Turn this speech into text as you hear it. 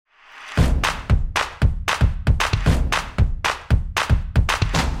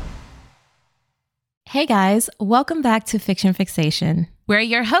Hey guys, welcome back to Fiction Fixation. We're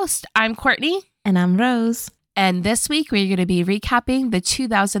your host. I'm Courtney. And I'm Rose. And this week we're going to be recapping the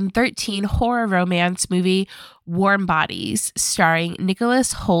 2013 horror romance movie Warm Bodies, starring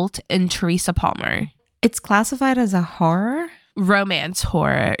Nicholas Hoult and Teresa Palmer. It's classified as a horror? Romance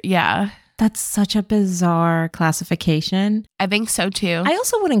horror, yeah. That's such a bizarre classification. I think so too. I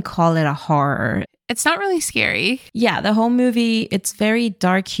also wouldn't call it a horror. It's not really scary. Yeah, the whole movie, it's very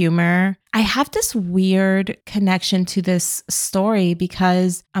dark humor. I have this weird connection to this story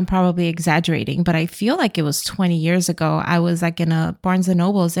because I'm probably exaggerating, but I feel like it was 20 years ago. I was like in a Barnes &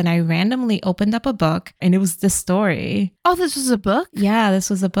 Nobles and I randomly opened up a book and it was this story. Oh, this was a book? Yeah, this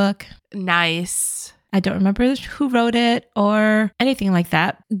was a book. Nice. I don't remember who wrote it or anything like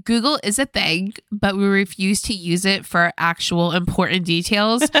that. Google is a thing, but we refuse to use it for actual important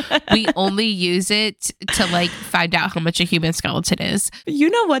details. We only use it to find out how much a human skeleton is. You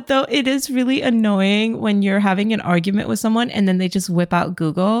know what though? It is really annoying when you're having an argument with someone and then they just whip out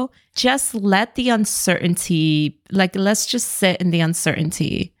Google. Just let the uncertainty, let's just sit in the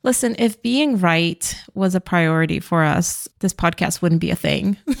uncertainty. Listen, if being right was a priority for us, this podcast wouldn't be a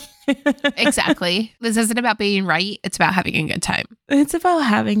thing. Exactly. This isn't about being right. It's about having a good time. It's about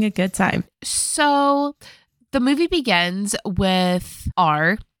having a good time. So the movie begins with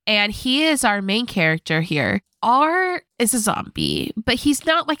R, and he is our main character here. R is a zombie, but he's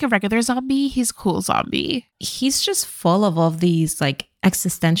not like a regular zombie. He's a cool zombie. He's just full of all these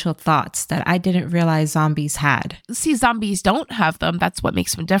existential thoughts that I didn't realize zombies had. See, zombies don't have them. That's what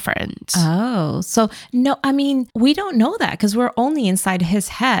makes them different. Oh, so no, I mean, we don't know that because we're only inside his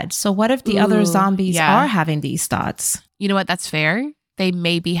head. So what if the other zombies are having these thoughts? You know what? That's fair. They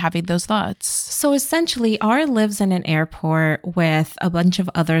may be having those thoughts. So essentially, R lives in an airport with a bunch of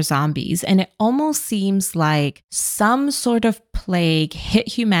other zombies, and it almost seems like some sort of plague hit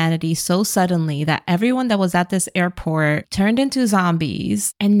humanity so suddenly that everyone that was at this airport turned into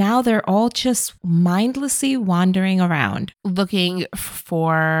zombies, and now they're all just mindlessly wandering around. Looking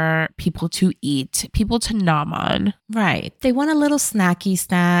for people to eat, people to nom on. Right. They want a little snacky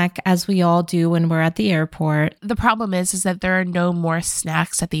snack, as we all do when we're at the airport. The problem is that there are no more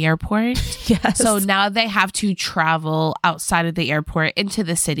snacks at the airport. Yes. So now they have to travel outside of the airport into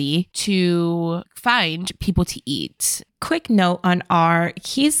the city to find people to eat. Quick note on R.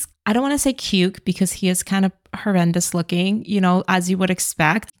 I don't want to say cute because he is kind of horrendous looking, as you would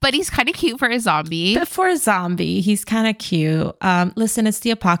expect. But he's kind of cute for a zombie. But for a zombie, he's kind of cute. Listen, it's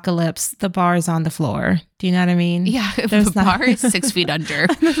the apocalypse. The bar is on the floor. Do you know what I mean? Yeah, the bar is 6 feet under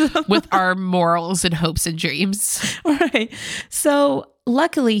with our morals and hopes and dreams. Right. So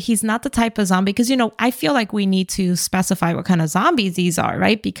luckily, he's not the type of zombie because, I feel like we need to specify what kind of zombies these are,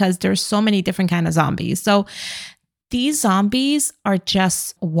 right? Because there's so many different kind of zombies. So these zombies are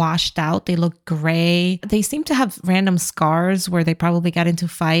just washed out. They look gray. They seem to have random scars where they probably got into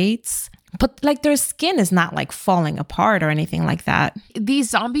fights. But their skin is not falling apart or anything like that.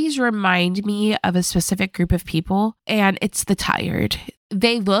 These zombies remind me of a specific group of people, and it's the tired.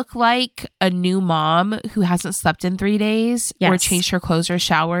 They look like a new mom who hasn't slept in 3 days or changed her clothes or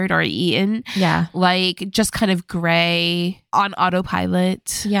showered or eaten. Yeah. Just kind of gray on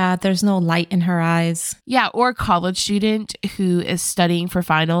autopilot. Yeah, there's no light in her eyes. Yeah, or a college student who is studying for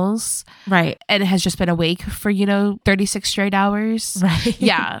finals. Right. And has just been awake for, 36 straight hours. Right.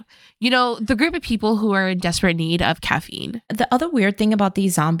 Yeah. The group of people who are in desperate need of caffeine. The other weird thing about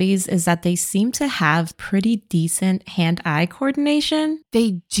these zombies is that they seem to have pretty decent hand-eye coordination.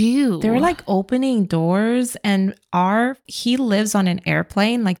 They do. They're opening doors, and he lives on an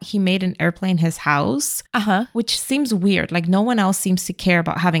airplane. He made an airplane his house, which seems weird. No one else seems to care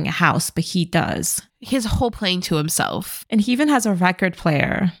about having a house, but he does. His whole plane to himself. And he even has a record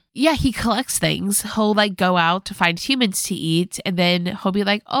player. Yeah, he collects things. He'll go out to find humans to eat, and then he'll be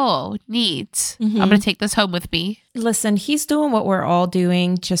like, oh, neat. I'm going to take this home with me. Listen, he's doing what we're all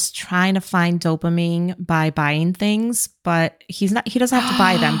doing, just trying to find dopamine by buying things, but he doesn't have to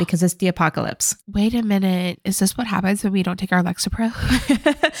buy them because it's the apocalypse. Wait a minute. Is this what happens when we don't take our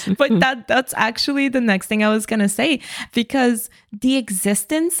Lexapro? But that's actually the next thing I was going to say, because the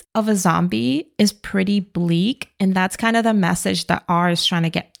existence of a zombie is pretty bleak. And that's kind of the message that R is trying to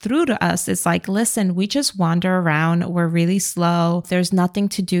get through to us. It's listen, we just wander around. We're really slow. There's nothing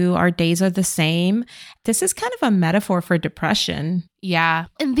to do. Our days are the same. This is kind of a metaphor for depression. Yeah.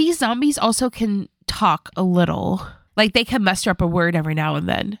 And these zombies also can talk a little. They can muster up a word every now and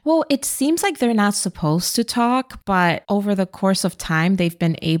then. Well, it seems like they're not supposed to talk, but over the course of time, they've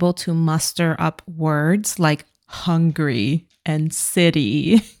been able to muster up words like hungry and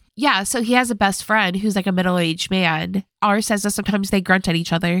city. Yeah, so he has a best friend who's like a middle-aged man. R says that sometimes they grunt at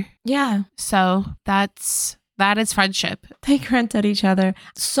each other. Yeah. So that is friendship. They grunt at each other.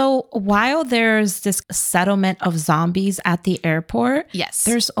 So while there's this settlement of zombies at the airport, yes,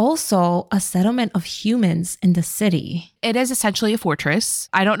 there's also a settlement of humans in the city. It is essentially a fortress.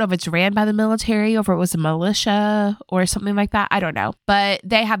 I don't know if it's ran by the military or if it was a militia or something like that. I don't know. But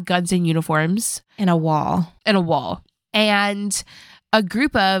they have guns and uniforms. And a wall. And a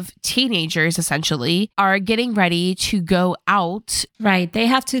group of teenagers, essentially, are getting ready to go out. Right. They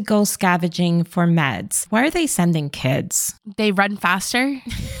have to go scavenging for meds. Why are they sending kids? They run faster.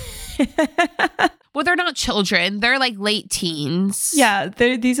 Well, they're not children. They're like late teens. Yeah,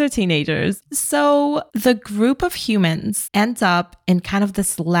 these are teenagers. So the group of humans ends up in kind of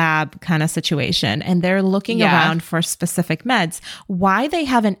this lab kind of situation, and they're looking around for specific meds. Why they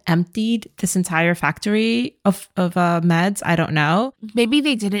haven't emptied this entire factory of meds, I don't know. Maybe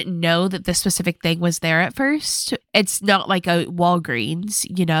they didn't know that this specific thing was there at first. It's not like a Walgreens,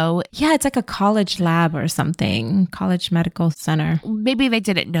 you know? Yeah, it's like a college lab or something, college medical center. Maybe they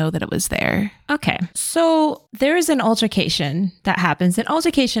didn't know that it was there. Okay. So there is an altercation that happens. An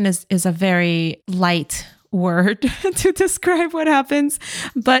altercation is a very light word to describe what happens,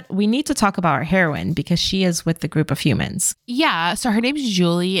 but we need to talk about our heroine because she is with the group of humans. Yeah, so her name's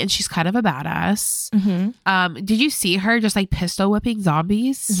Julie and she's kind of a badass. Did you see her just like pistol whipping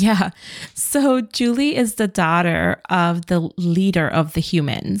zombies? Yeah. So Julie is the daughter of the leader of the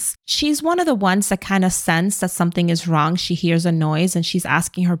humans. She's one of the ones that kind of sense that something is wrong. She hears a noise and she's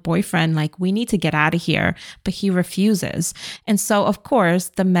asking her boyfriend, like, we need to get out of here, but he refuses. And so, of course,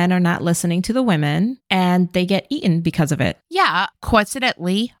 the men are not listening to the women and they get eaten because of it. Yeah.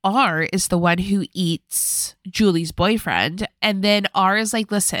 Coincidentally, R is the one who eats Julie's boyfriend. And then R is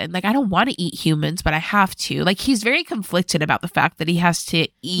like, listen, like, I don't want to eat humans, but I have to. Like, he's very conflicted about the fact that he has to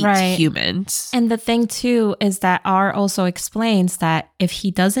eat humans. And the thing, too, is that R also explains that if he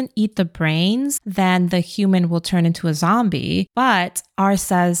doesn't eat the brains, then the human will turn into a zombie. But R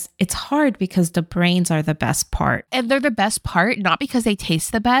says it's hard because the brains are the best part. And they're the best part, not because they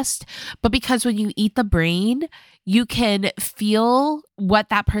taste the best, but because when you eat the brain, you can feel what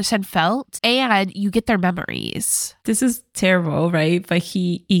that person felt and you get their memories. This is terrible, right? But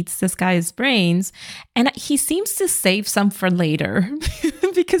he eats this guy's brains and he seems to save some for later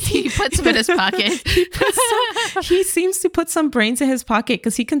because he puts them in his pocket. He seems to put some brains in his pocket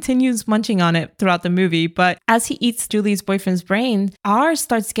because he continues munching on it throughout the movie. But as he eats Julie's boyfriend's brain, R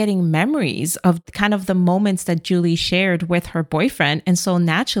starts getting memories of kind of the moments that Julie shared with her boyfriend. And so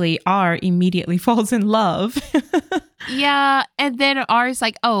naturally, R immediately falls in love. Yeah. And then R's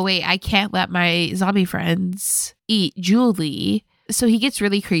like, oh, wait, I can't let my zombie friends eat Julie. So he gets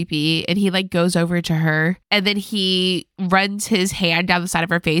really creepy and he like goes over to her and then he runs his hand down the side of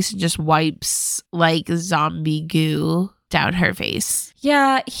her face and just wipes like zombie goo down her face.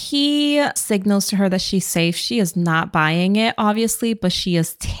 Yeah, he signals to her that she's safe. She is not buying it, obviously, but she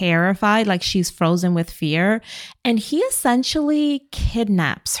is terrified, like she's frozen with fear. And he essentially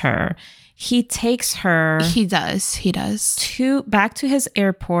kidnaps her. He takes her. He does. Back to his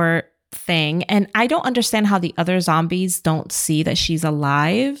airport thing. And I don't understand how the other zombies don't see that she's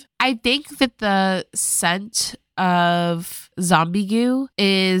alive. I think that the scent of zombie goo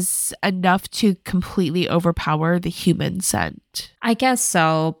is enough to completely overpower the human scent. I guess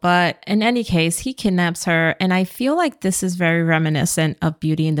so. But in any case, he kidnaps her. And I feel like this is very reminiscent of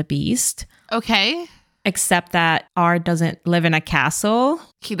Beauty and the Beast. Okay. Except that R doesn't live in a castle.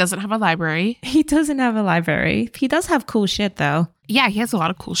 He doesn't have a library. He doesn't have a library. He does have cool shit, though. Yeah, he has a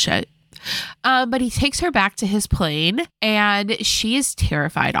lot of cool shit. But he takes her back to his plane and she is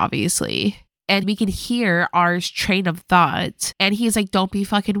terrified, obviously. And we can hear R's train of thought. And he's like, don't be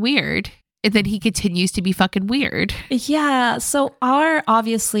fucking weird. And then he continues to be fucking weird. Yeah. So R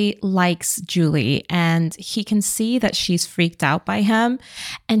obviously likes Julie and he can see that she's freaked out by him.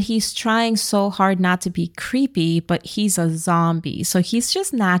 And he's trying so hard not to be creepy, but he's a zombie. So he's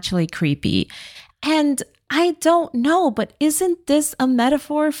just naturally creepy. And I don't know, but isn't this a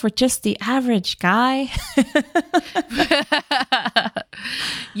metaphor for just the average guy?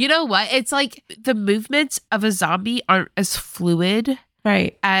 You know what? It's like the movements of a zombie aren't as fluid.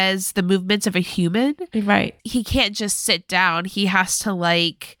 Right. As the movements of a human. Right. He can't just sit down. He has to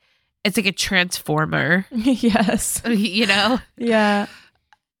like, it's like a transformer. Yes. You know? Yeah.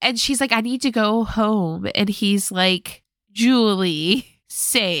 And she's like, I need to go home. And he's like, Julie,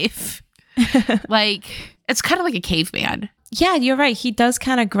 safe. Like, it's kind of like a caveman. Yeah, you're right. He does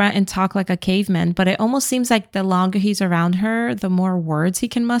kind of grunt and talk like a caveman, but it almost seems like the longer he's around her, the more words he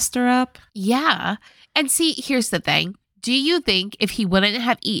can muster up. Yeah. And see, here's the thing. Do you think if he wouldn't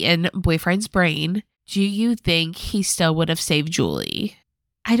have eaten boyfriend's brain, do you think he still would have saved Julie?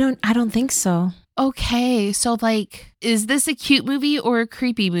 I don't think so. Okay, so like, is this a cute movie or a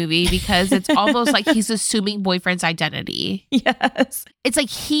creepy movie? Because it's almost like he's assuming boyfriend's identity. Yes. It's like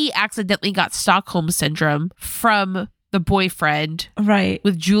he accidentally got Stockholm syndrome from the boyfriend. Right.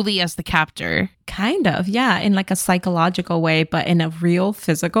 With Julie as the captor. Kind of, yeah, in like a psychological way, but in a real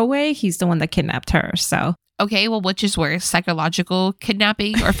physical way, he's the one that kidnapped her, so. Okay, well, which is worse, psychological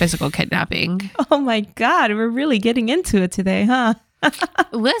kidnapping or physical kidnapping? Oh my God, we're really getting into it today, huh?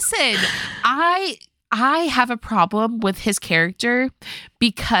 Listen, I have a problem with his character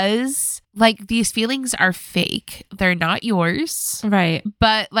because like these feelings are fake. They're not yours. Right.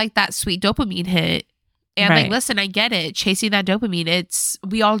 But like that sweet dopamine hit. And right. like, listen, I get it. Chasing that dopamine,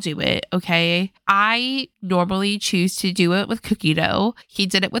 we all do it. Okay. I normally choose to do it with cookie dough. He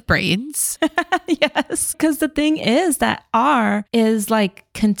did it with brains. Yes. Because the thing is that R is like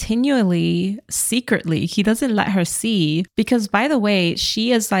continually, secretly, he doesn't let her see. Because by the way,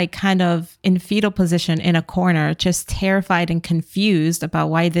 she is like kind of in fetal position in a corner, just terrified and confused about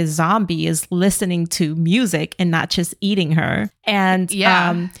why this zombie is listening to music and not just eating her. And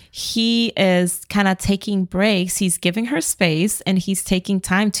he is kind of taking breaks. He's giving her space and he's taking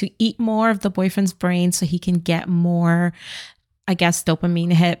time to eat more of the boyfriend's brain so he can get more, I guess,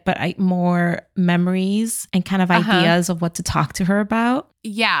 dopamine hit, but more memories and kind of ideas of what to talk to her about.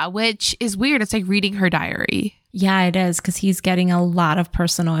 Yeah, which is weird. It's like reading her diary. Yeah, it is, because he's getting a lot of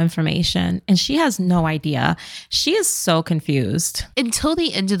personal information and she has no idea. She is so confused. Until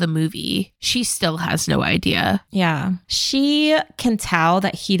the end of the movie, she still has no idea. Yeah. She can tell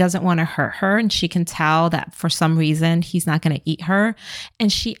that he doesn't want to hurt her and she can tell that for some reason he's not going to eat her.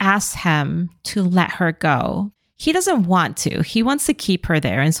 And she asks him to let her go. He doesn't want to. He wants to keep her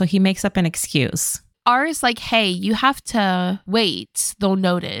there. And so he makes up an excuse. R is like, hey, you have to wait. They'll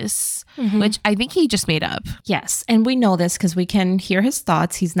notice, which I think he just made up. Yes. And we know this because we can hear his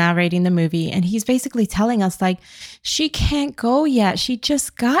thoughts. He's narrating the movie and he's basically telling us like, she can't go yet. She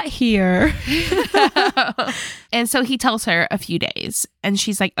just got here. And so he tells her a few days and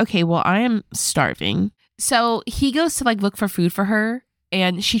she's like, okay, well, I am starving. So he goes to like look for food for her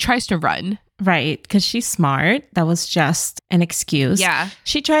and she tries to run. Right, because she's smart. That was just an excuse. Yeah.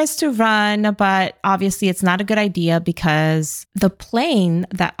 She tries to run, but obviously it's not a good idea because the plane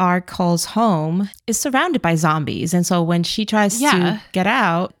that R calls home is surrounded by zombies. And so when she tries to get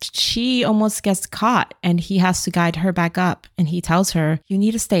out, she almost gets caught and he has to guide her back up. And he tells her, you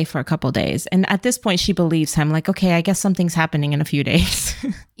need to stay for a couple days. And at this point, she believes him like, okay, I guess something's happening in a few days.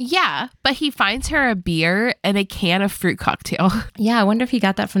 Yeah, but he finds her a beer and a can of fruit cocktail. Yeah, I wonder if he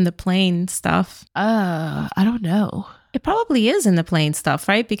got that from the plane stuff. I don't know. It probably is in the plane stuff,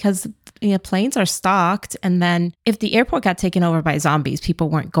 right? Because planes are stocked. And then if the airport got taken over by zombies, people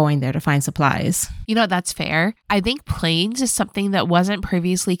weren't going there to find supplies. You know, that's fair. I think planes is something that wasn't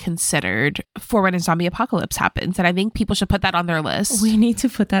previously considered for when a zombie apocalypse happens. And I think people should put that on their list. We need to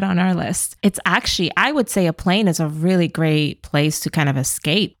put that on our list. It's actually, I would say a plane is a really great place to kind of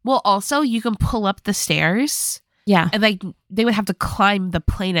escape. Well, also you can pull up the stairs. Yeah. And like they would have to climb the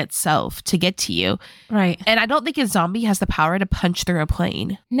plane itself to get to you. Right. And I don't think a zombie has the power to punch through a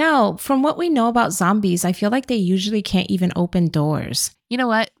plane. No, from what we know about zombies, I feel like they usually can't even open doors. You know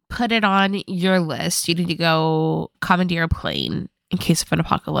what? Put it on your list. You need to go commandeer a plane in case of an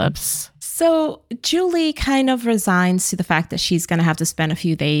apocalypse. So Julie kind of resigns to the fact that she's going to have to spend a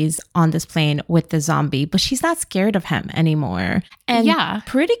few days on this plane with the zombie, but she's not scared of him anymore. And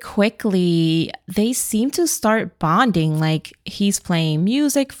pretty quickly, they seem to start bonding. Like he's playing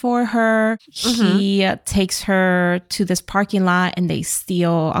music for her. He takes her to this parking lot and they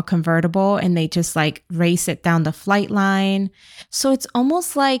steal a convertible and they just like race it down the flight line. So it's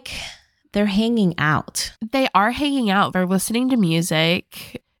almost like they're hanging out. They are hanging out. They're listening to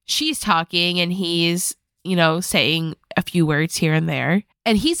music. She's talking and he's, saying a few words here and there.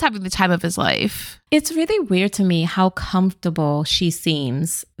 And he's having the time of his life. It's really weird to me how comfortable she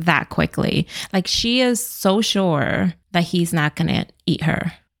seems that quickly. Like she is so sure that he's not going to eat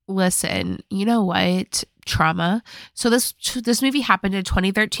her. Listen, you know what? Trauma. So this movie happened in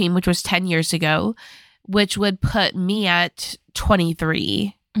 2013, which was 10 years ago, which would put me at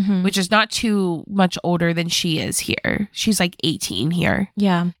 23. Which is not too much older than she is here. She's like 18 here.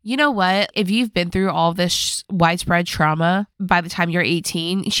 Yeah. You know what? If you've been through all this widespread trauma by the time you're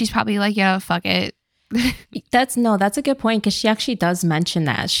 18, she's probably like, yeah, fuck it. That's a good point because she actually does mention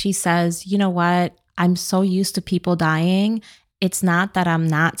that. She says, you know what? I'm so used to people dying. It's not that I'm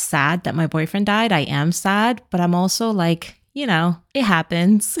not sad that my boyfriend died. I am sad, but I'm also like, you know, it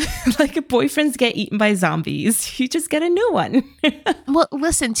happens. Like boyfriends get eaten by zombies. You just get a new one. Well,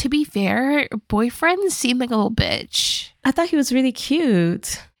 listen, to be fair, boyfriend seemed like a little bitch. I thought he was really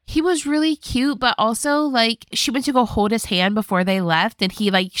cute. He was really cute, but also like she went to go hold his hand before they left and he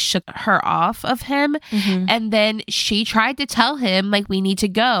like shook her off of him. Mm-hmm. And then she tried to tell him like, we need to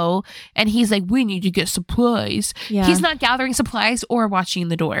go. And he's like, we need to get supplies. Yeah. He's not gathering supplies or watching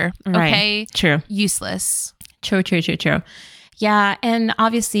the door. Okay. Right. True. Useless. True. Yeah, and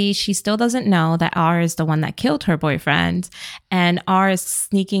obviously she still doesn't know that R is the one that killed her boyfriend, and R is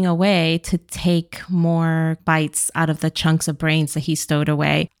sneaking away to take more bites out of the chunks of brains that he stowed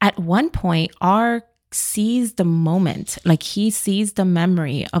away. At one point, R sees the moment, like he sees the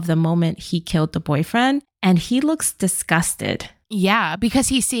memory of the moment he killed the boyfriend, and he looks disgusted. Yeah, because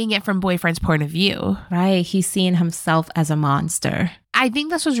he's seeing it from boyfriend's point of view. Right, he's seeing himself as a monster. I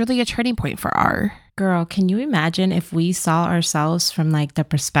think this was really a turning point for R. Girl, can you imagine if we saw ourselves from like the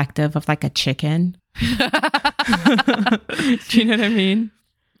perspective of like a chicken? Do you know what I mean?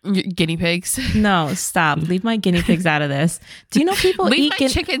 Guinea pigs. No, stop. Leave my guinea pigs out of this. Do you know people Leave my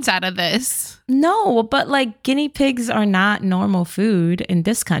chickens out of this? No, but like guinea pigs are not normal food in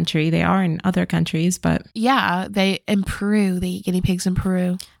this country. They are in other countries, but yeah, they eat guinea pigs in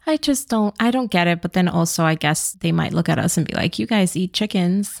Peru. I don't get it. But then also I guess they might look at us and be like, you guys eat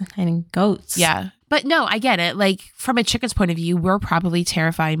chickens and goats. Yeah. But no, I get it. Like from a chicken's point of view, we're probably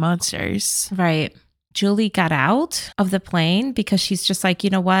terrifying monsters. Right. Julie got out of the plane because she's just like, you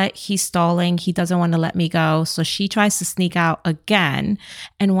know what? He's stalling. He doesn't want to let me go. So she tries to sneak out again.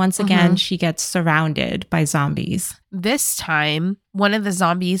 And once again, she gets surrounded by zombies. This time, one of the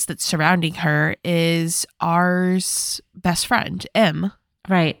zombies that's surrounding her is R's best friend, M.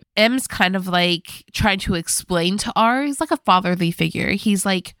 Right. M's kind of like trying to explain to R. He's like a fatherly figure. He's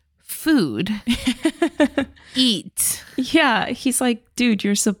like, food. Eat. Yeah, he's like, dude,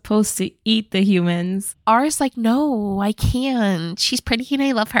 you're supposed to eat the humans. R's like, no, I can't. She's pretty and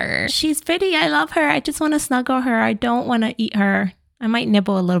I love her. She's pretty. I love her. I just want to snuggle her. I don't want to eat her. I might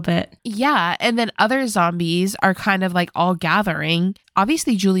nibble a little bit. Yeah. And then other zombies are kind of like all gathering.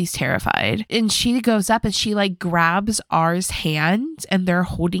 Obviously, Julie's terrified. And she goes up and she like grabs R's hand and they're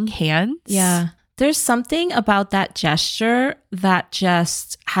holding hands. Yeah. There's something about that gesture that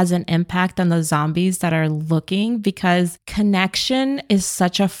just has an impact on the zombies that are looking, because connection is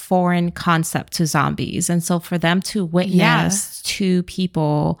such a foreign concept to zombies. And so for them to witness two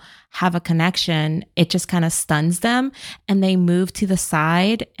people have a connection, it just kind of stuns them. And they move to the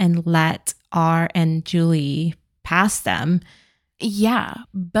side and let R and Julie pass them. Yeah,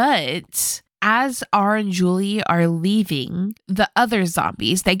 but as R and Julie are leaving, the other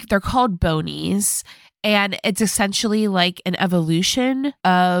zombies, they're called Bonies, and it's essentially like an evolution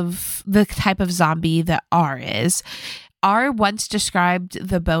of the type of zombie that R is. R once described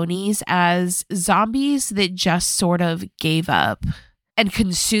the Bonies as zombies that just sort of gave up and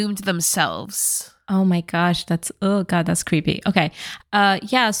consumed themselves. Oh my gosh, that's creepy. Okay.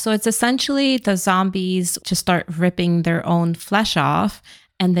 So it's essentially the zombies just start ripping their own flesh off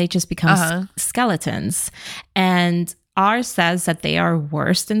and they just become skeletons. And R says that they are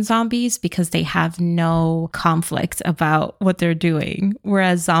worse than zombies because they have no conflict about what they're doing.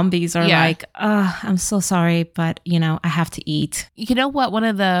 Whereas zombies are like, I'm so sorry, but I have to eat. You know what? One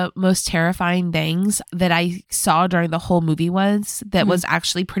of the most terrifying things that I saw during the whole movie was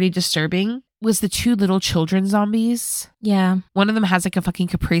actually pretty disturbing was the two little children zombies. Yeah. One of them has like a fucking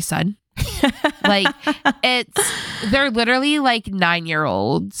Capri Sun. Like they're literally like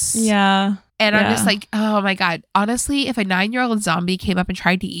 9-year-olds. Yeah. And I'm just like, oh my God. Honestly, if a 9-year-old zombie came up and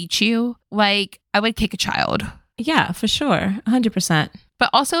tried to eat you, like I would kick a child. Yeah, for sure. 100%.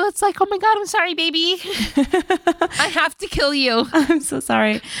 But also it's like, oh my God, I'm sorry, baby. I have to kill you. I'm so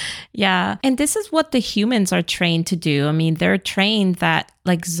sorry. Yeah. And this is what the humans are trained to do. I mean, they're trained that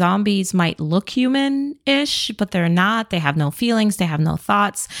like zombies might look human-ish, but they're not. They have no feelings. They have no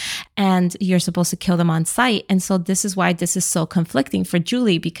thoughts. And you're supposed to kill them on sight. And so this is why this is so conflicting for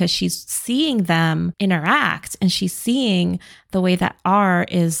Julie, because she's seeing them interact and she's seeing the way that R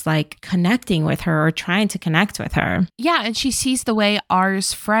is like connecting with her or trying to connect with her. Yeah. And she sees the way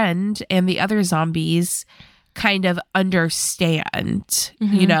R's friend and the other zombies kind of understand,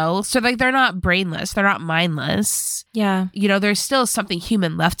 so like they're not brainless, they're not mindless. Yeah. There's still something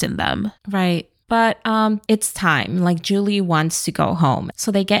human left in them. Right. But it's time. Like Julie wants to go home.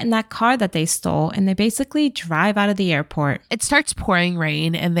 So they get in that car that they stole and they basically drive out of the airport. It starts pouring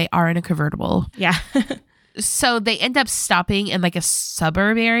rain and they are in a convertible. Yeah. So they end up stopping in like a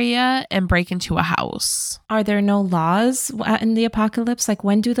suburb area and break into a house. Are there no laws in the apocalypse? Like,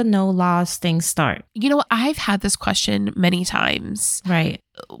 when do the no laws things start? You know, I've had this question many times. Right.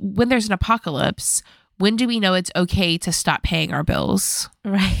 When there's an apocalypse, when do we know it's okay to stop paying our bills?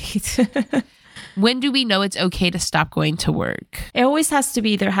 Right. When do we know it's okay to stop going to work? It always has to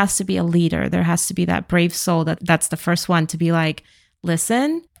be, there has to be a leader. There has to be that brave soul that's the first one to be like,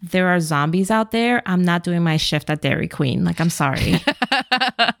 listen, there are zombies out there. I'm not doing my shift at Dairy Queen. Like, I'm sorry.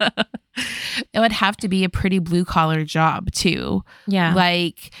 It would have to be a pretty blue collar job too. Yeah.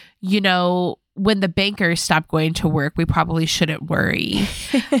 Like, you know, when the bankers stop going to work, we probably shouldn't worry.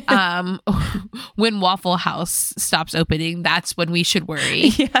 When Waffle House stops opening, that's when we should worry.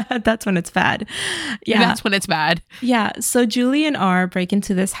 Yeah, that's when it's bad. Yeah. That's when it's bad. Yeah. So Julie and R break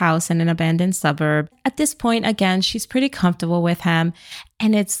into this house in an abandoned suburb. At this point, again, she's pretty comfortable with him.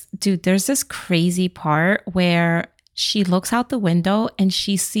 And there's this crazy part where she looks out the window and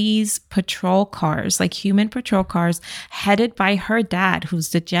she sees patrol cars, like human patrol cars, headed by her dad, who's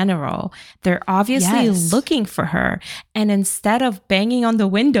the general. They're obviously looking for her. And instead of banging on the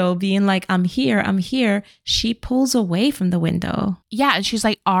window, being like, I'm here, she pulls away from the window. Yeah. And she's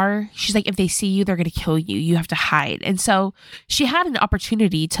like, if they see you, they're going to kill you. You have to hide. And so she had an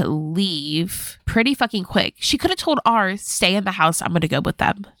opportunity to leave pretty fucking quick. She could have told R, stay in the house. I'm going to go with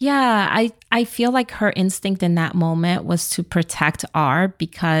them. Yeah. I feel like her instinct in that moment was to protect R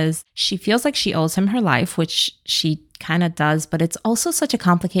because she feels like she owes him her life, which she kind of does, but it's also such a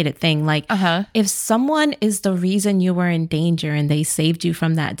complicated thing. Like, if someone is the reason you were in danger and they saved you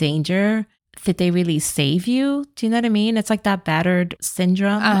from that danger, did they really save you? Do you know what I mean? It's like that battered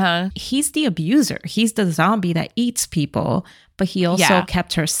syndrome. He's the abuser. He's the zombie that eats people, but he also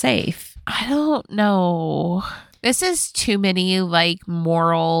kept her safe. I don't know. This is too many like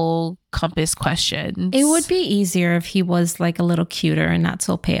moral compass questions. It would be easier if he was like a little cuter and not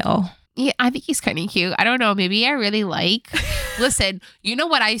so pale. Yeah, I think he's kind of cute. I don't know. Maybe I really like. Listen, you know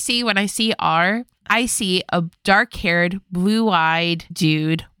what I see when I see R? I see a dark-haired, blue-eyed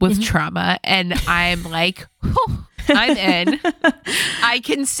dude with trauma, and I'm like, I'm in. I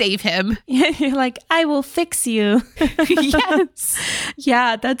can save him. You're like, I will fix you. Yes.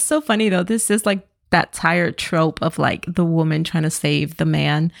 Yeah, that's so funny though. This is like that tired trope of like the woman trying to save the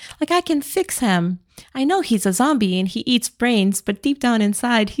man. Like, I can fix him. I know he's a zombie and he eats brains, but deep down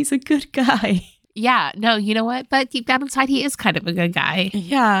inside, he's a good guy. Yeah, no, you know what? But deep down inside, he is kind of a good guy.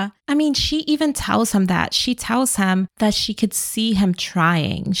 Yeah. I mean, she even tells him that. She tells him that she could see him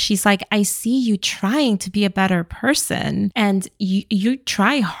trying. She's like, I see you trying to be a better person. And you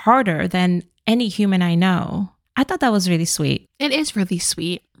try harder than any human I know. I thought that was really sweet. It is really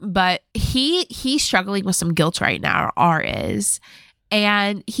sweet. But he's struggling with some guilt right now, R is.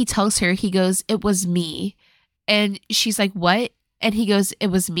 And he tells her, he goes, it was me. And she's like, what? And he goes, it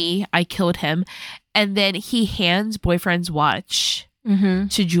was me. I killed him. And then he hands boyfriend's watch to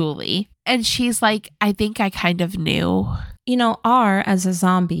Julie. And she's like, I think I kind of knew. You know, R, as a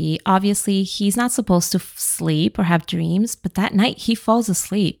zombie, obviously he's not supposed to sleep or have dreams. But that night he falls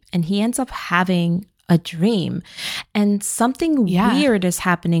asleep and he ends up having a dream. And something weird is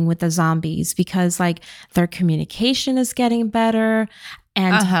happening with the zombies because like their communication is getting better.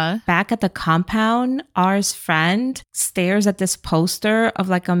 And back at the compound, R's friend stares at this poster of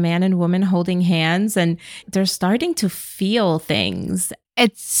like a man and woman holding hands and they're starting to feel things.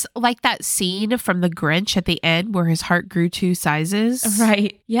 It's like that scene from The Grinch at the end where his heart grew 2 sizes.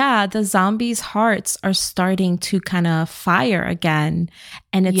 Right. Yeah. The zombies' hearts are starting to kind of fire again.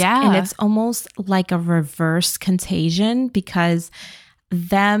 And it's almost like a reverse contagion because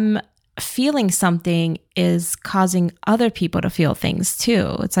them feeling something is causing other people to feel things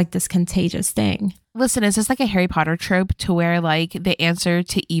too. It's like this contagious thing. Listen, is this like a Harry Potter trope to where like the answer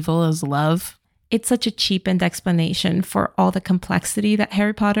to evil is love? It's such a cheapened explanation for all the complexity that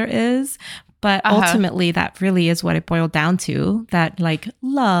Harry Potter is. But ultimately, that really is what it boiled down to, that like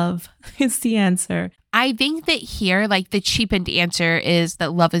love is the answer. I think that here, like the cheapened answer is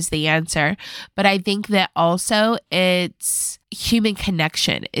that love is the answer. But I think that also it's human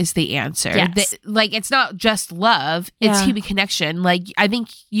connection is the answer. Yes. Like it's not just love, it's human connection. Like I think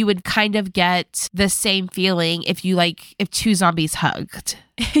you would kind of get the same feeling if 2 zombies hugged.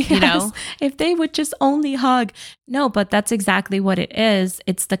 Yes, you know, if they would just only hug. No, but that's exactly what it is.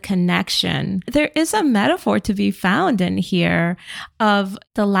 It's the connection. There is a metaphor to be found in here of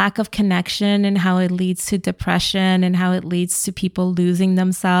the lack of connection and how it leads to depression and how it leads to people losing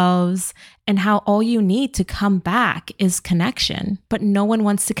themselves and how all you need to come back is connection. connection, but no one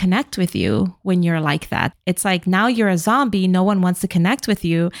wants to connect with you when you're like that. It's like now you're a zombie. No one wants to connect with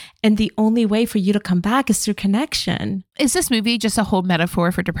you. And the only way for you to come back is through connection. Is this movie just a whole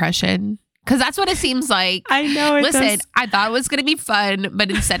metaphor for depression? Because that's what it seems like. I know. Listen, I thought it was going to be fun,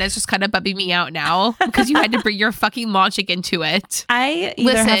 but instead it's just kind of bumming me out now because you had to bring your fucking logic into it. I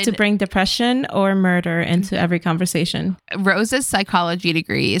either have to bring depression or murder into every conversation. Rose's psychology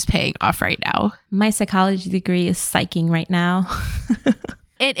degree is paying off right now. My psychology degree is psyching right now.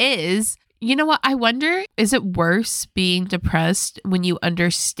 It is. You know what? I wonder, is it worse being depressed when you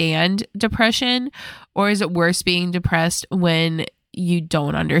understand depression, or is it worse being depressed when you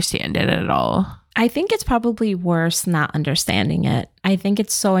don't understand it at all? I think it's probably worse not understanding it. I think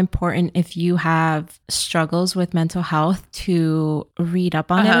it's so important if you have struggles with mental health to read up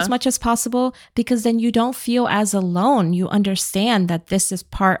on it as much as possible, because then you don't feel as alone. You understand that this is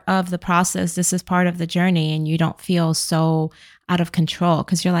part of the process. This is part of the journey, and you don't feel so out of control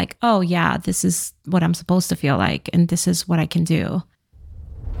because you're like, oh yeah, this is what I'm supposed to feel like, and this is what I can do.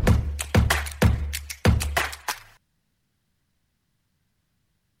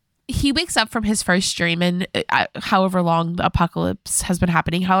 He wakes up from his first dream, and however long the apocalypse has been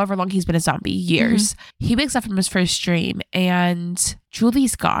happening, however long he's been a zombie, years, he wakes up from his first dream and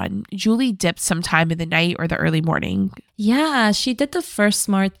Julie's gone. Julie dipped sometime in the night or the early morning. Yeah, she did the first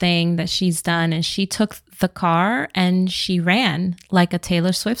smart thing that she's done, and she took the car and she ran like a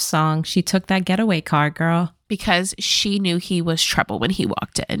Taylor Swift song. She took that getaway car, girl. Because she knew he was trouble when he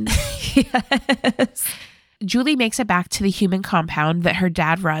walked in. Yes. Julie makes it back to the human compound that her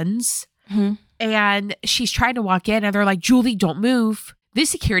dad runs. And she's trying to walk in and they're like, Julie, don't move.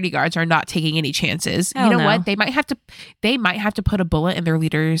 These security guards are not taking any chances. Hell you know no. what? They might have to put a bullet in their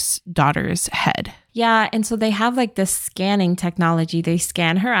leader's daughter's head. Yeah. And so they have like this scanning technology. They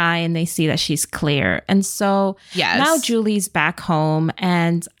scan her eye and they see that she's clear. And so now Julie's back home,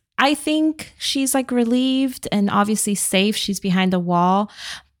 and I think she's like relieved and obviously safe. She's behind the wall.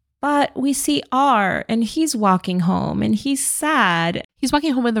 But we see R, and he's walking home and he's sad. He's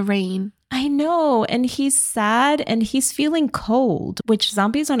walking home in the rain. I know. And he's sad and he's feeling cold, which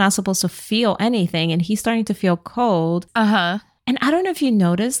zombies are not supposed to feel anything. And he's starting to feel cold. And I don't know if you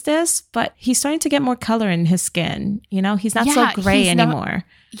noticed this, but he's starting to get more color in his skin. You know, he's not so gray anymore.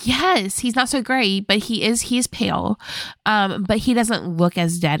 Yes, he's not so gray, but he is pale. But he doesn't look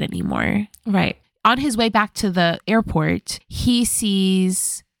as dead anymore. Right. On his way back to the airport, he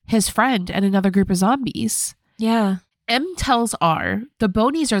sees his friend and another group of zombies. Yeah. M tells R, the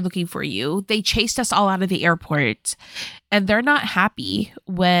Bonies are looking for you. They chased us all out of the airport, and they're not happy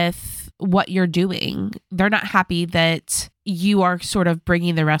with what you're doing. They're not happy that you are sort of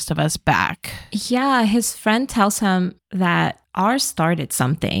bringing the rest of us back. Yeah, his friend tells him that R started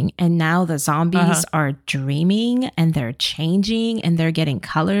something, and now the zombies are dreaming and they're changing and they're getting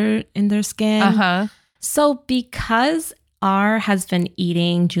color in their skin. So because R has been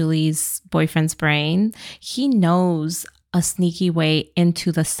eating Julie's boyfriend's brain, he knows a sneaky way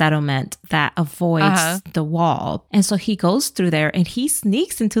into the settlement that avoids the wall. And so he goes through there and he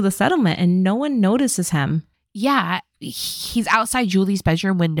sneaks into the settlement and no one notices him. Yeah, he's outside Julie's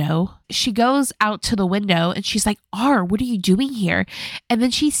bedroom window. She goes out to the window and she's like, R, what are you doing here? And then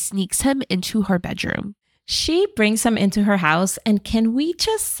she sneaks him into her bedroom. She brings him into her house, and can we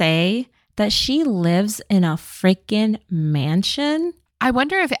just say that she lives in a freaking mansion? I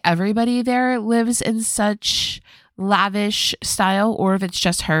wonder if everybody there lives in such lavish style, or if it's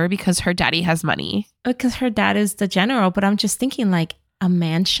just her because her daddy has money. Because her dad is the general, but I'm just thinking like a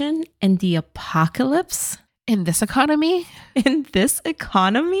mansion in the apocalypse? In this economy? In this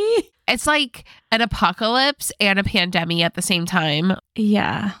economy? It's like an apocalypse and a pandemic at the same time.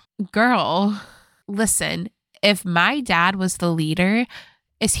 Yeah. Girl, listen, if my dad was the leader,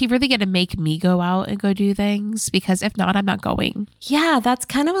 is he really going to make me go out and go do things? Because if not, I'm not going. Yeah, that's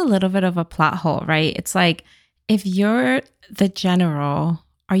kind of a little bit of a plot hole, right? It's like, if you're the general,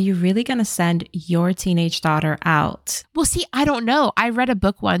 are you really going to send your teenage daughter out? Well, see, I don't know. I read a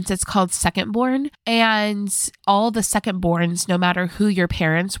book once. It's called Second Born. And all the second borns, no matter who your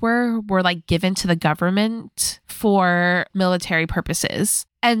parents were like given to the government for military purposes.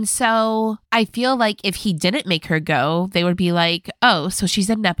 And so I feel like if he didn't make her go, they would be like, oh, so she's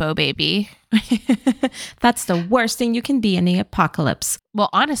a Nepo baby. That's the worst thing you can be in the apocalypse. Well,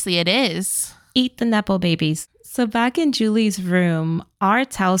 honestly, it is. Eat the Nepo babies. So back in Julie's room, R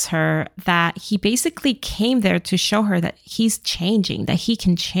tells her that he basically came there to show her that he's changing, that he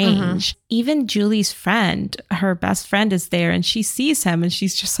can change. Even Julie's friend, her best friend, is there and she sees him and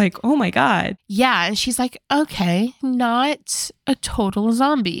she's just like, oh my God. Yeah. And she's like, okay, not a total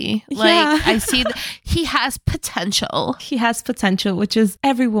zombie. Like, I see he has potential. He has potential, which is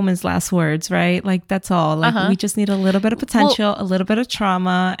every woman's last words, right? Like, that's all. Like, we just need a little bit of potential, a little bit of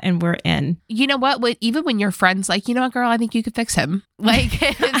trauma, and we're in. You know what? Even when your friend's like, you know what, girl, I think you could fix him. Like,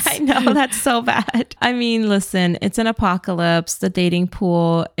 I know, that's so bad. I mean, listen, it's an apocalypse. The dating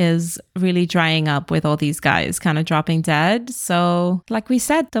pool is really drying up with all these guys kind of dropping dead. So, like we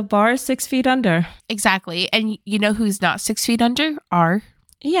said, the bar is 6 feet under. Exactly. And you know who's not 6 feet under? R.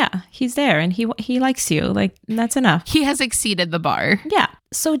 Yeah, he's there and he likes you. Like, that's enough. He has exceeded the bar. Yeah.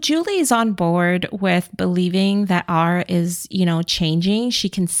 So Julie is on board with believing that R is, changing. She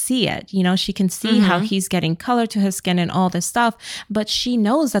can see it. She can see how he's getting color to his skin and all this stuff. But she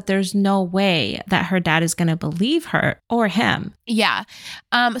knows that there's no way that her dad is going to believe her or him. Yeah.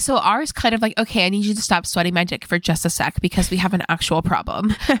 So R is kind of like, okay, I need you to stop sweating my dick for just a sec because we have an actual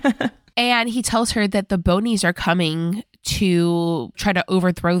problem. And he tells her that the Bonies are coming to try to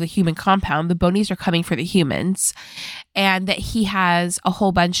overthrow the human compound. The Bonies are coming for the humans, and that he has a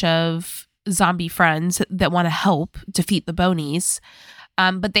whole bunch of zombie friends that want to help defeat the Bonies.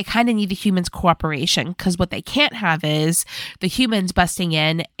 But they kind of need the humans' cooperation because what they can't have is the humans busting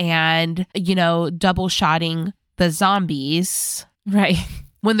in and, double shotting the zombies. Right.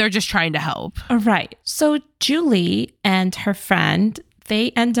 When they're just trying to help. Right. So Julie and her friend,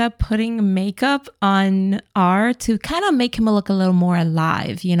 they end up putting makeup on R to kind of make him look a little more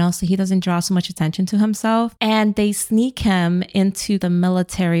alive, so he doesn't draw so much attention to himself. And they sneak him into the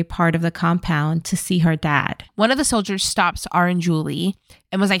military part of the compound to see her dad. One of the soldiers stops R and Julie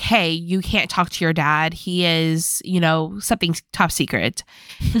and was like, hey, you can't talk to your dad. He is, something top secret.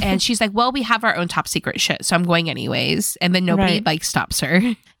 And she's like, well, we have our own top secret shit, so I'm going anyways. And then nobody stops her.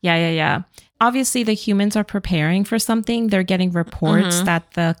 Yeah. Obviously, the humans are preparing for something. They're getting reports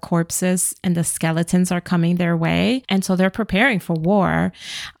that the corpses and the skeletons are coming their way. And so they're preparing for war.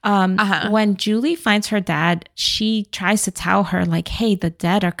 When Julie finds her dad, she tries to tell her, like, hey, the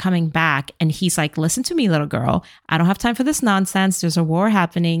dead are coming back. And he's like, listen to me, little girl. I don't have time for this nonsense. There's a war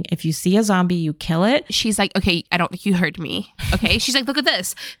happening. If you see a zombie, you kill it. She's like, okay, I don't think you heard me. Okay. She's like, look at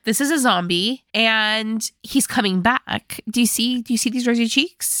this. This is a zombie and he's coming back. Do you see these rosy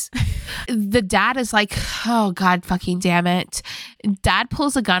cheeks? The dad is like, oh, God fucking damn it. Dad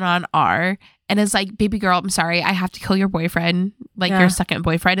pulls a gun on R and is like, baby girl, I'm sorry. I have to kill your boyfriend, your second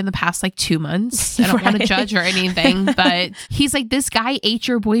boyfriend in the past 2 months. I don't want to judge or anything, but he's like, this guy ate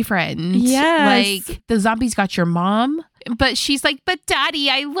your boyfriend. Yes. The zombies got your mom. But she's like, but daddy,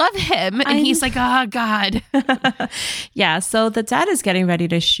 I love him. And he's like, oh, God. Yeah. So the dad is getting ready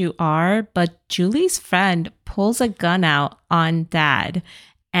to shoot R, but Julie's friend pulls a gun out on dad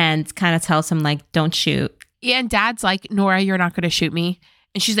and kind of tells him, don't shoot. Yeah, and dad's like, Nora, you're not going to shoot me.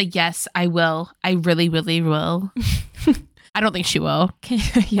 And she's like, yes, I will. I really, really will. I don't think she will.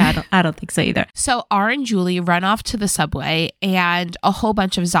 Yeah, I don't think so either. So R and Julie run off to the subway and a whole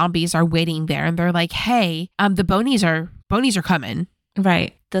bunch of zombies are waiting there. And they're like, hey, the Bonies are coming.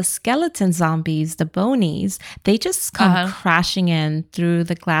 Right. The skeleton zombies, the Bonies, they just come crashing in through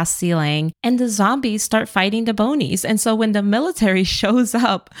the glass ceiling and the zombies start fighting the Bonies. And so when the military shows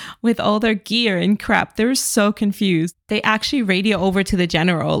up with all their gear and crap, they're so confused. They actually radio over to the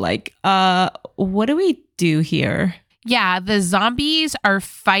general what do we do here? Yeah, the zombies are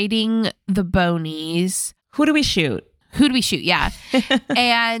fighting the Bonies. Who do we shoot? Yeah.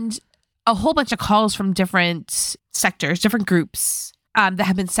 And a whole bunch of calls from different sectors, different groups that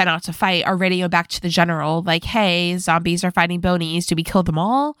have been sent out to fight are radio back to the general, like, hey, zombies are fighting Bonies. Do we kill them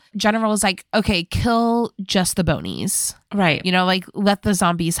all? General is like, okay, kill just the Bonies. Right. Let the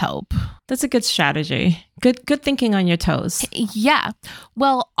zombies help. That's a good strategy. Good thinking on your toes. Yeah.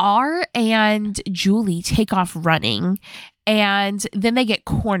 Well, R and Julie take off running and then they get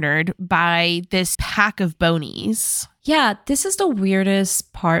cornered by this pack of Bonies. Yeah, this is the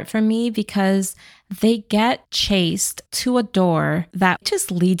weirdest part for me because they get chased to a door that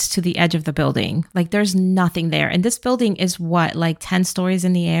just leads to the edge of the building. There's nothing there. And this building is what, 10 stories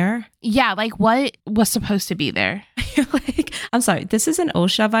in the air? Yeah, what was supposed to be there? I'm sorry, this is an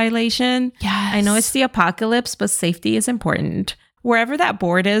OSHA violation. Yes. I know it's the apocalypse, but safety is important. Wherever that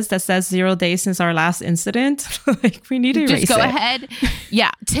board is that says 0 days since our last incident, we need to erase it. Just go ahead. Yeah,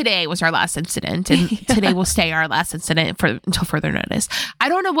 today was our last incident, and today will stay our last incident until further notice. I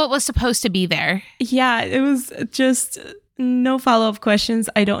don't know what was supposed to be there. Yeah, it was just no follow-up questions.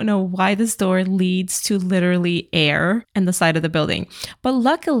 I don't know why this door leads to literally air in the side of the building. But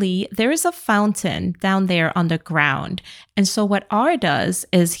luckily, there is a fountain down there on the ground. And so what R does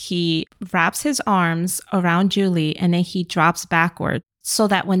is he wraps his arms around Julie and then he drops backward so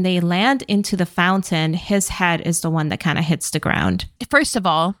that when they land into the fountain, his head is the one that kind of hits the ground. First of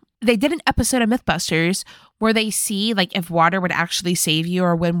all, they did an episode of Mythbusters where they see like if water would actually save you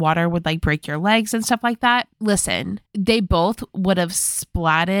or when water would like break your legs and stuff like that. Listen, they both would have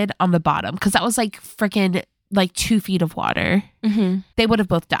splatted on the bottom because that was like freaking like 2 feet of water. Mm-hmm. They would have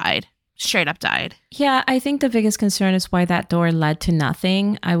both died. Straight up died. Yeah, I think the biggest concern is why that door led to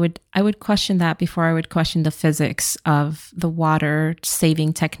nothing. I would question that before I would question the physics of the water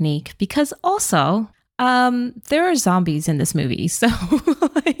saving technique, because also there are zombies in this movie. So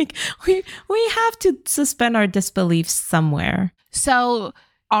like we have to suspend our disbelief somewhere. So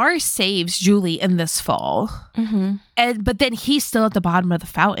R saves Julie in this fall. Mm-hmm. But then he's still at the bottom of the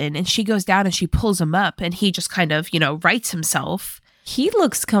fountain and she goes down and she pulls him up and he just kind of, rights himself. He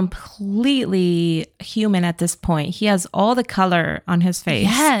looks completely human at this point. He has all the color on his face.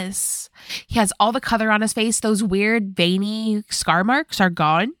 Yes. He has all the color on his face. Those weird veiny scar marks are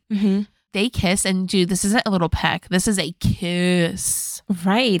gone. Mm-hmm. They kiss, and dude, this isn't a little peck. This is a kiss.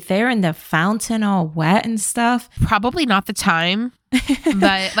 Right. They're in the fountain all wet and stuff. Probably not the time,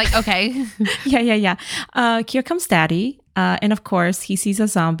 but like, okay. Yeah. Here comes Daddy. And of course, he sees a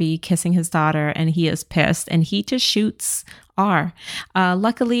zombie kissing his daughter and he is pissed and he just shoots R.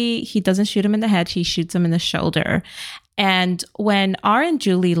 Luckily, he doesn't shoot him in the head. He shoots him in the shoulder. And when R and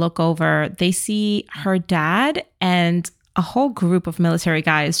Julie look over, they see her dad and a whole group of military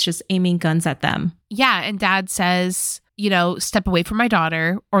guys just aiming guns at them. Yeah. And Dad says, step away from my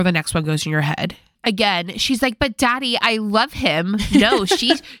daughter or the next one goes in your head. Again, she's like, but Daddy, I love him. No,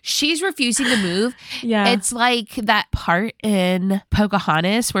 she's refusing to move. Yeah. It's like that part in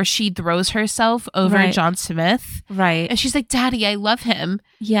Pocahontas where she throws herself over John Smith. Right. And she's like, Daddy, I love him.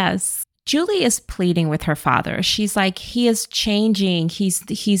 Yes. Julie is pleading with her father. She's like, he is changing.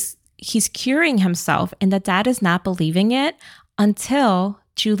 He's curing himself. And the dad is not believing it until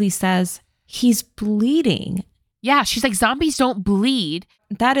Julie says, he's bleeding. Yeah, she's like, zombies don't bleed.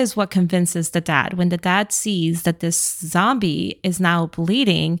 That is what convinces the dad. When the dad sees that this zombie is now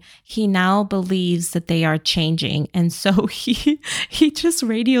bleeding, he now believes that they are changing. And so he just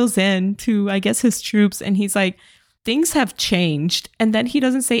radios in to, I guess, his troops. And he's like, things have changed. And then he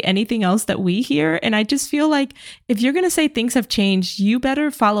doesn't say anything else that we hear. And I just feel like if you're going to say things have changed, you better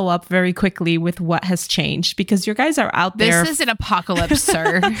follow up very quickly with what has changed, because your guys are out there. This is an apocalypse,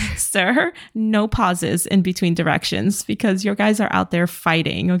 sir. Sir, no pauses in between directions because your guys are out there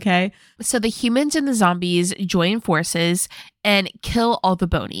fighting, okay? So the humans and the zombies join forces and kill all the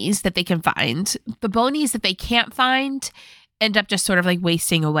bonies that they can find. The bonies that they can't find end up just sort of like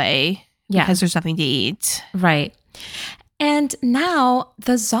wasting away because there's nothing to eat. Right. And now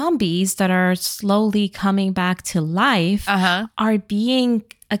the zombies that are slowly coming back to life are being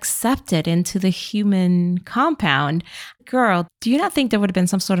accepted into the human compound. Girl, do you not think there would have been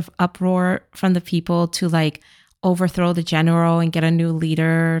some sort of uproar from the people to like overthrow the general and get a new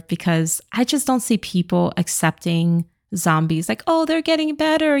leader? Because I just don't see people accepting zombies like, oh, they're getting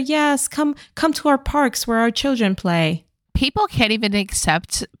better. Yes, come to our parks where our children play. People can't even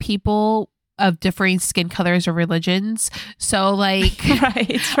accept people of differing skin colors or religions. So like,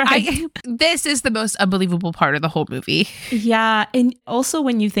 right. This is the most unbelievable part of the whole movie. Yeah. And also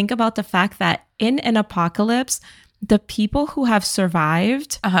when you think about the fact that in an apocalypse, the people who have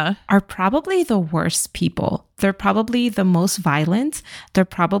survived are probably the worst people. They're probably the most violent. They're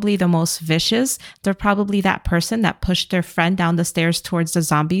probably the most vicious. They're probably that person that pushed their friend down the stairs towards the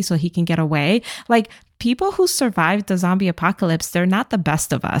zombie so he can get away. Like, people who survived the zombie apocalypse, they're not the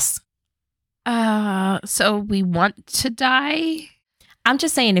best of us. So we want to die? I'm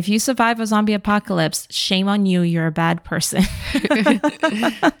just saying, if you survive a zombie apocalypse, shame on you. You're a bad person.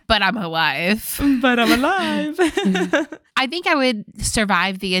 But I'm alive. I think I would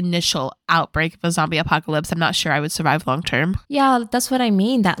survive the initial outbreak of a zombie apocalypse. I'm not sure I would survive long term. Yeah, that's what I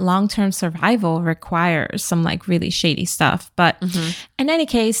mean. That long-term survival requires some like really shady stuff. But in any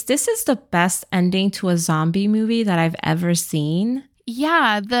case, this is the best ending to a zombie movie that I've ever seen.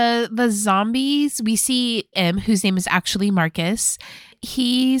 Yeah, the zombies, we see M, whose name is actually Marcus.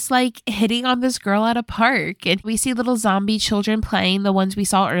 He's like hitting on this girl at a park, and we see little zombie children playing, the ones we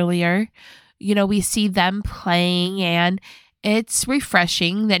saw earlier. We see them playing, and it's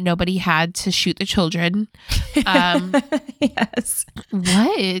refreshing that nobody had to shoot the children. Yes.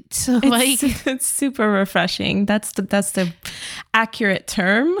 What? It's super refreshing. That's the accurate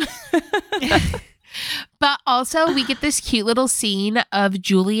term. But also we get this cute little scene of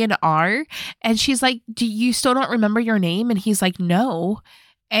Julie and R, and she's like, do you still not remember your name? And he's like, no.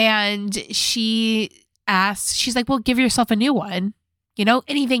 And she asks, she's like, well, give yourself a new one,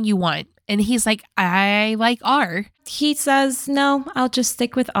 anything you want. And he's like, I like R. He says, no, I'll just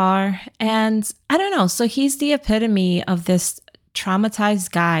stick with R. And I don't know. So he's the epitome of this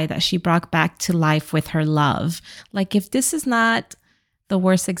traumatized guy that she brought back to life with her love. Like, if this is not the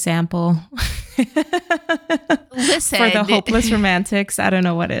worst example Listen, for the hopeless romantics, I don't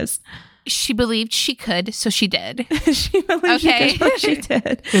know what is. She believed she could, so she did. She believed she could, so she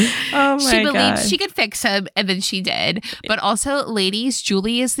did. Oh my God. She believed she could fix him, and then she did. But also, ladies,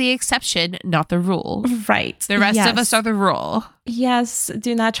 Julie is the exception, not the rule. Right. The rest of us are the rule. Yes.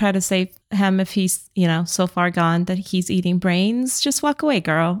 Do not try to save him if he's, so far gone that he's eating brains. Just walk away,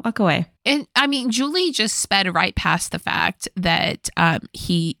 girl. Walk away. And I mean, Julie just sped right past the fact that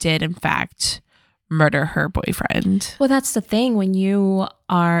he did, in fact, murder her boyfriend. Well, that's the thing. When you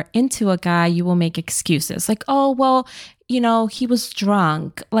are into a guy, you will make excuses like, oh, well, he was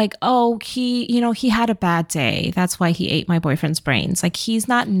drunk. Like, oh, he had a bad day. That's why he ate my boyfriend's brains. Like, he's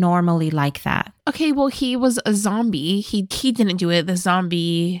not normally like that. Okay, well, he was a zombie. He didn't do it. The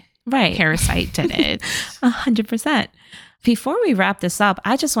zombie parasite did it. 100%. Before we wrap this up,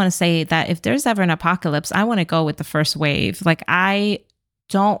 I just want to say that if there's ever an apocalypse, I want to go with the first wave. Like, I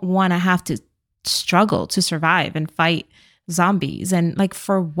don't want to have to struggle to survive and fight zombies. And like,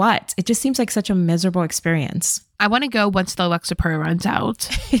 for what? It just seems like such a miserable experience. I want to go once the Lexapro runs out.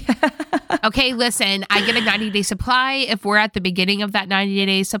 Okay, listen, I get a 90-day supply. If we're at the beginning of that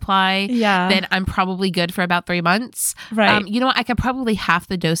 90-day supply, then I'm probably good for about 3 months. Right. I could probably half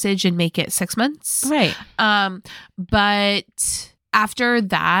the dosage and make it 6 months. Right. But after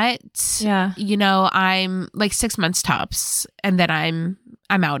that, I'm like 6 months tops, and then I'm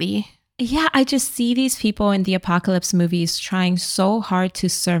outie. Yeah, I just see these people in the apocalypse movies trying so hard to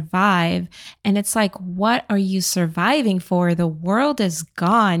survive. And it's like, what are you surviving for? The world is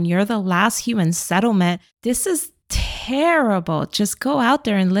gone. You're the last human settlement. This is terrible. Just go out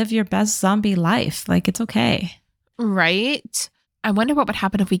there and live your best zombie life. Like, it's okay. Right? I wonder what would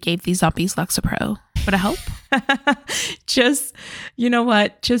happen if we gave these zombies Lexapro. Would it help? Just, you know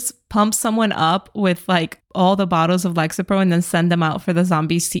what? Just pump someone up with like all the bottles of Lexapro and then send them out for the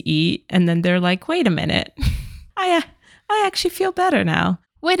zombies to eat. And then they're like, wait a minute. I actually feel better now.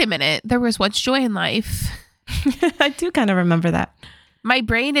 Wait a minute. There was once joy in life. I do kind of remember that. My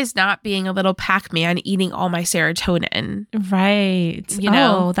brain is not being a little Pac-Man eating all my serotonin. Right.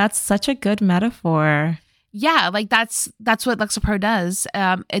 Oh, that's such a good metaphor. Yeah, like that's what Lexapro does.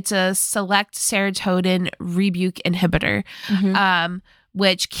 It's a select serotonin rebuke inhibitor,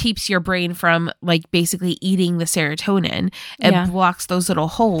 which keeps your brain from like basically eating the serotonin. It blocks those little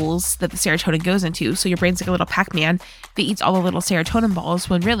holes that the serotonin goes into. So your brain's like a little Pac-Man that eats all the little serotonin balls,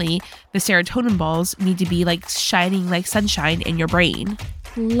 when really the serotonin balls need to be like shining like sunshine in your brain.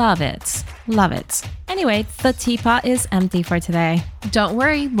 Love it. Love it. Anyway, the teapot is empty for today. Don't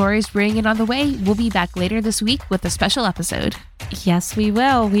worry, Lori's bringing it on the way. We'll be back later this week with a special episode. Yes, we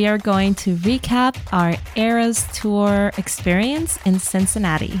will. We are going to recap our Eras Tour experience in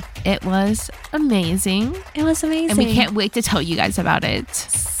Cincinnati. It was amazing. It was amazing. And we can't wait to tell you guys about it.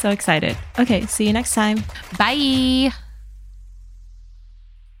 So excited. Okay, see you next time. Bye.